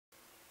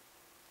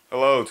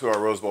Hello to our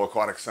Rose Bowl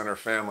Aquatic Center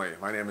family.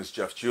 My name is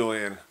Jeff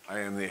Julian. I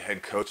am the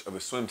head coach of the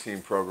swim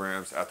team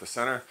programs at the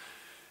center.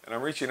 And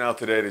I'm reaching out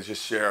today to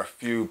just share a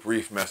few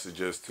brief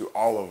messages to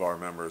all of our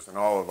members and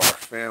all of our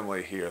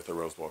family here at the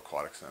Rose Bowl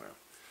Aquatic Center.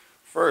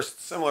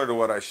 First, similar to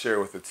what I share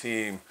with the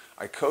team,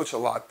 I coach a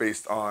lot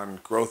based on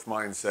growth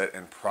mindset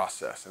and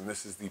process. And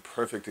this is the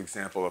perfect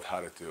example of how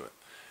to do it.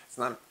 It's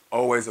not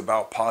always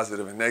about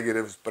positive and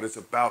negatives, but it's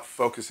about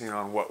focusing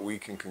on what we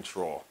can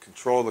control.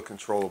 Control the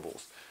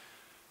controllables.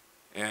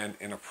 And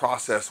in a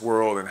process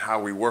world and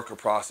how we work a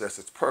process,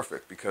 it's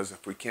perfect because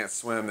if we can't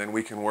swim, then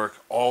we can work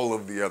all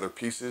of the other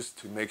pieces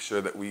to make sure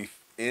that we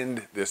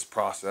end this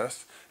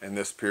process and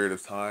this period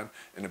of time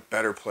in a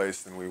better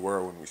place than we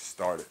were when we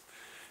started.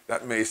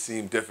 That may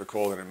seem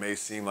difficult and it may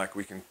seem like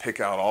we can pick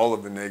out all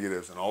of the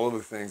negatives and all of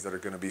the things that are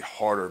going to be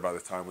harder by the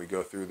time we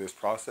go through this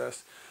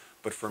process.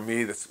 But for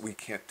me, we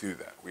can't do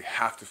that. We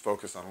have to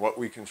focus on what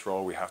we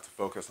control. We have to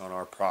focus on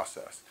our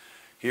process.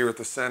 Here at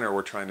the center,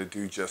 we're trying to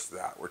do just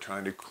that. We're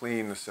trying to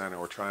clean the center.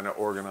 We're trying to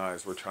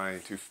organize. We're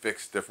trying to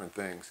fix different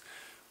things.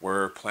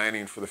 We're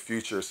planning for the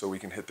future so we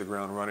can hit the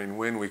ground running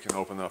when we can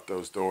open up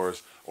those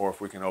doors, or if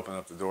we can open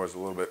up the doors a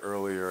little bit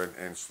earlier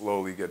and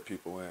slowly get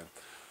people in.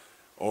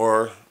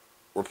 Or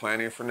we're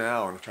planning for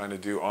now and trying to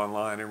do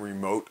online and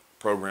remote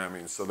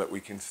programming so that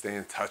we can stay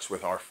in touch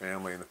with our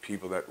family and the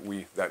people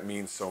that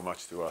mean so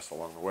much to us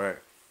along the way.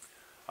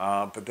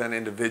 But then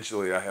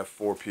individually, I have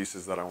 4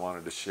 pieces that I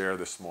wanted to share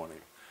this morning.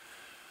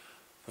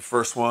 The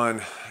first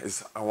one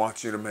is I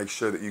want you to make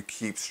sure that you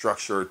keep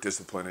structure or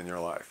discipline in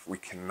your life. We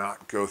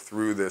cannot go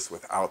through this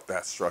without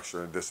that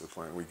structure and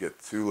discipline. We get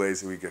too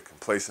lazy, we get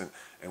complacent,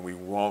 and we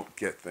won't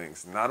get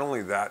things. Not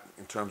only that,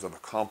 in terms of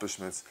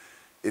accomplishments,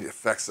 it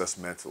affects us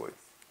mentally.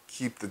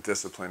 Keep the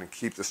discipline and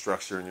keep the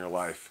structure in your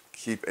life.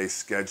 Keep a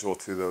schedule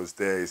to those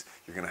days.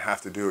 You're going to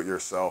have to do it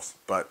yourselves,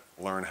 but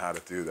learn how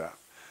to do that.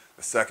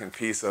 The second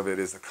piece of it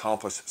is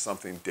accomplish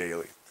something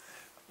daily.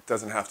 It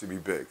doesn't have to be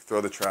big.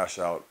 Throw the trash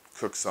out,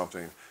 cook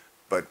something,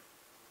 but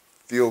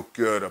feel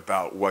good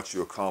about what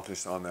you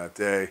accomplished on that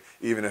day,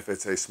 even if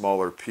it's a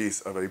smaller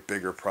piece of a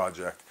bigger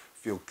project.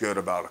 Feel good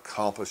about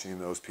accomplishing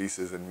those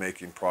pieces and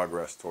making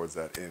progress towards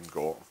that end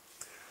goal.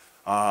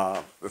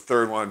 The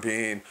third one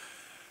being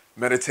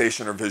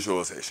meditation or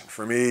visualization.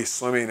 For me,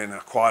 swimming and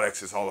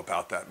aquatics is all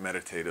about that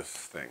meditative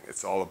thing.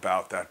 It's all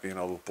about that being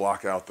able to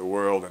block out the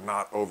world and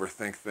not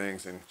overthink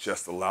things and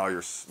just allow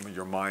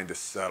your mind to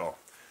settle.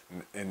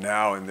 And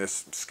now in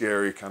this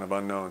scary kind of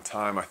unknown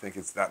time, I think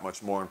it's that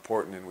much more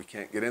important, and we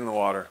can't get in the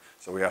water,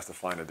 so we have to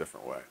find a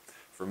different way.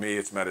 For me,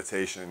 it's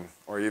meditation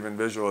or even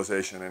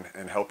visualization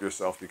and help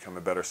yourself become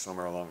a better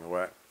swimmer along the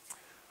way.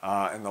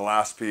 And the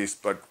last piece,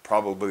 but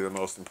probably the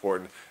most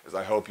important, is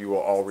I hope you will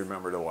all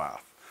remember to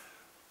laugh.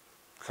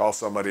 Call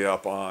somebody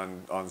up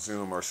on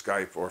Zoom or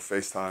Skype or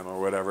FaceTime or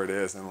whatever it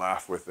is and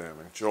laugh with them.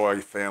 Enjoy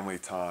family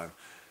time.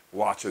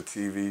 Watch a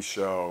TV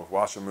show,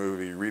 watch a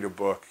movie, read a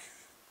book.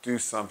 Do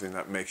something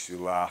that makes you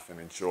laugh and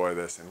enjoy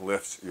this and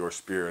lifts your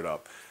spirit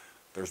up.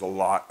 There's a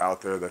lot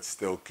out there that's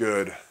still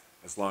good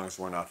as long as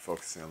we're not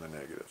focusing on the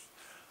negatives.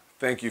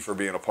 Thank you for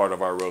being a part of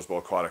our Rose Bowl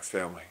Aquatics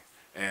family,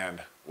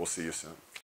 and we'll see you soon.